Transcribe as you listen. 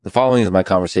The following is my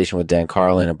conversation with Dan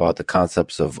Carlin about the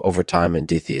concepts of overtime and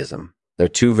Ditheism. They're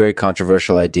two very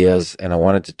controversial ideas, and I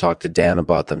wanted to talk to Dan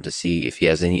about them to see if he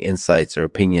has any insights or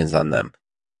opinions on them.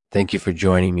 Thank you for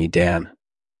joining me, Dan.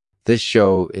 This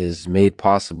show is made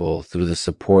possible through the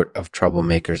support of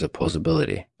Troublemakers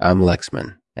Opposability. I'm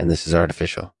Lexman, and this is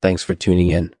Artificial. Thanks for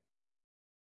tuning in.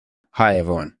 Hi,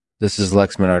 everyone. This is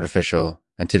Lexman Artificial,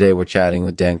 and today we're chatting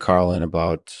with Dan Carlin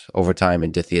about overtime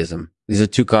and Ditheism. These are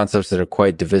two concepts that are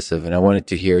quite divisive, and I wanted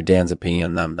to hear Dan's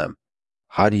opinion on them.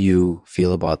 How do you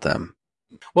feel about them?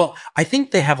 Well, I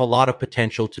think they have a lot of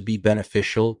potential to be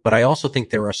beneficial, but I also think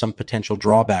there are some potential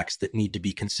drawbacks that need to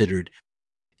be considered.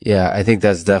 Yeah, I think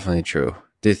that's definitely true.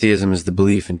 Ditheism is the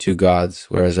belief in two gods,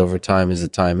 whereas overtime is the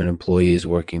time an employee is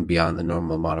working beyond the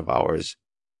normal amount of hours.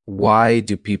 Why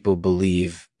do people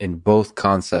believe in both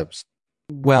concepts?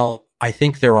 Well, I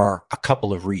think there are a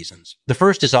couple of reasons. The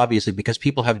first is obviously because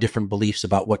people have different beliefs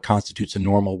about what constitutes a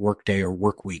normal workday or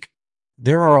work week.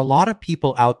 There are a lot of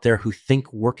people out there who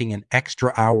think working an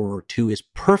extra hour or two is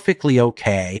perfectly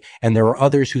okay, and there are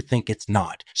others who think it's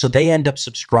not. So they end up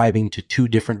subscribing to two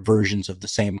different versions of the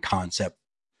same concept.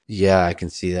 Yeah, I can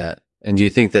see that. And do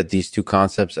you think that these two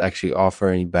concepts actually offer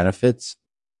any benefits?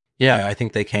 Yeah, I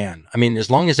think they can. I mean,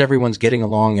 as long as everyone's getting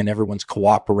along and everyone's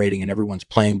cooperating and everyone's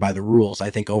playing by the rules,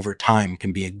 I think over time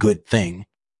can be a good thing.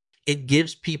 It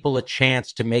gives people a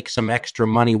chance to make some extra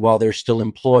money while they're still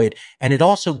employed, and it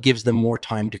also gives them more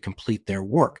time to complete their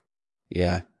work.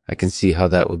 Yeah, I can see how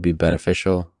that would be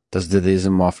beneficial. Does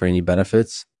Ditheism offer any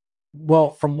benefits? Well,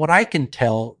 from what I can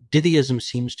tell, Ditheism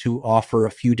seems to offer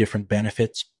a few different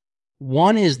benefits.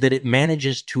 One is that it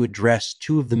manages to address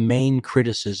two of the main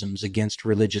criticisms against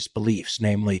religious beliefs,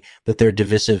 namely that they're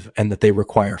divisive and that they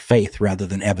require faith rather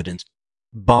than evidence.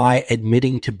 By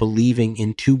admitting to believing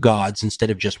in two gods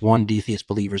instead of just one, Ditheist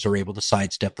believers are able to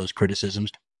sidestep those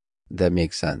criticisms. That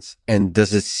makes sense. And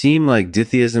does it seem like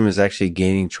Ditheism is actually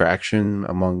gaining traction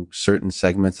among certain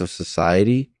segments of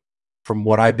society? From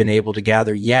what I've been able to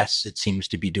gather, yes, it seems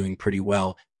to be doing pretty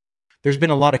well. There's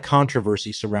been a lot of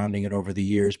controversy surrounding it over the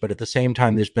years, but at the same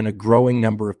time, there's been a growing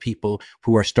number of people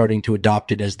who are starting to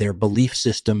adopt it as their belief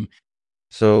system.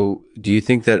 So do you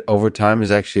think that overtime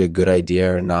is actually a good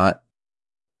idea or not?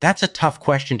 That's a tough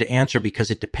question to answer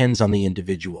because it depends on the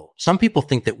individual. Some people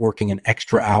think that working an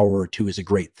extra hour or two is a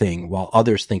great thing, while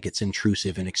others think it's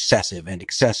intrusive and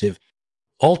excessive.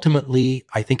 Ultimately,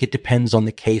 I think it depends on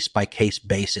the case-by-case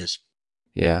basis.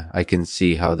 Yeah, I can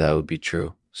see how that would be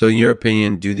true. So in your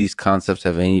opinion, do these concepts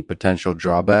have any potential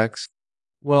drawbacks?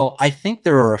 Well, I think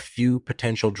there are a few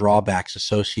potential drawbacks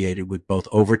associated with both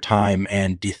overtime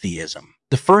and Ditheism.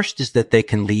 The first is that they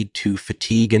can lead to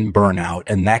fatigue and burnout,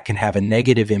 and that can have a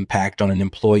negative impact on an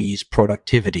employee's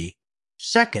productivity.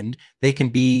 Second, they can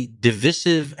be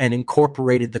divisive and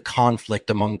incorporated the conflict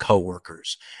among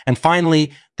coworkers. And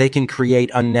finally, they can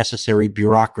create unnecessary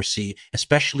bureaucracy,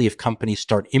 especially if companies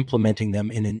start implementing them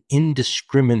in an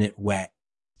indiscriminate way.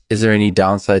 Is there any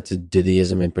downside to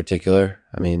Ditheism in particular?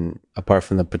 I mean, apart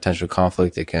from the potential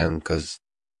conflict it can, because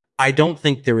I don't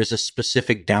think there is a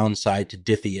specific downside to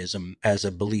Ditheism as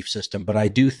a belief system, but I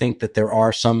do think that there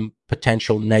are some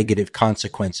potential negative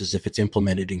consequences if it's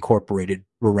incorporated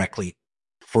correctly.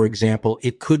 For example,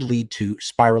 it could lead to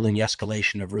spiraling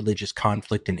escalation of religious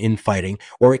conflict and infighting,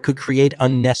 or it could create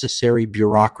unnecessary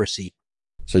bureaucracy.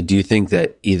 so do you think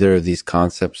that either of these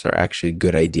concepts are actually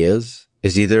good ideas?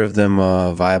 Is either of them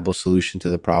a viable solution to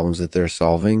the problems that they're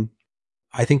solving?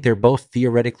 I think they're both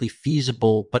theoretically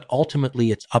feasible, but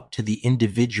ultimately it's up to the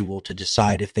individual to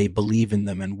decide if they believe in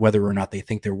them and whether or not they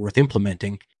think they're worth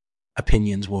implementing.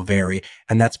 Opinions will vary,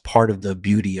 and that's part of the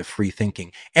beauty of free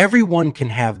thinking. Everyone can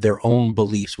have their own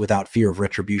beliefs without fear of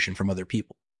retribution from other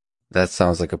people. That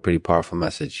sounds like a pretty powerful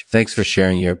message. Thanks for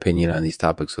sharing your opinion on these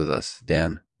topics with us,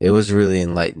 Dan. It was really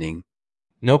enlightening.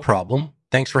 No problem.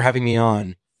 Thanks for having me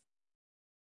on.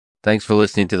 Thanks for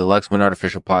listening to the Lexman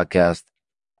Artificial Podcast.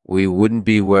 We wouldn't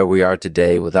be where we are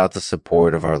today without the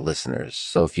support of our listeners.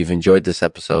 So if you've enjoyed this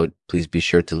episode, please be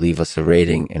sure to leave us a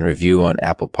rating and review on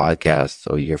Apple Podcasts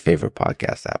or your favorite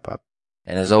podcast app.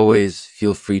 And as always,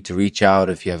 feel free to reach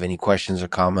out if you have any questions or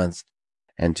comments.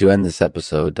 And to end this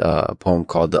episode, a poem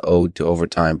called The Ode to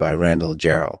Overtime by Randall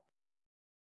Jarrell.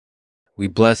 We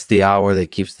bless the hour that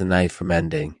keeps the night from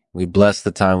ending. We bless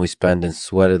the time we spend in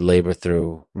sweated labor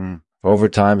through. For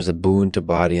overtime is a boon to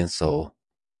body and soul.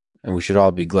 And we should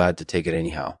all be glad to take it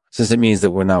anyhow, since it means that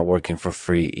we're not working for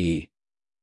free.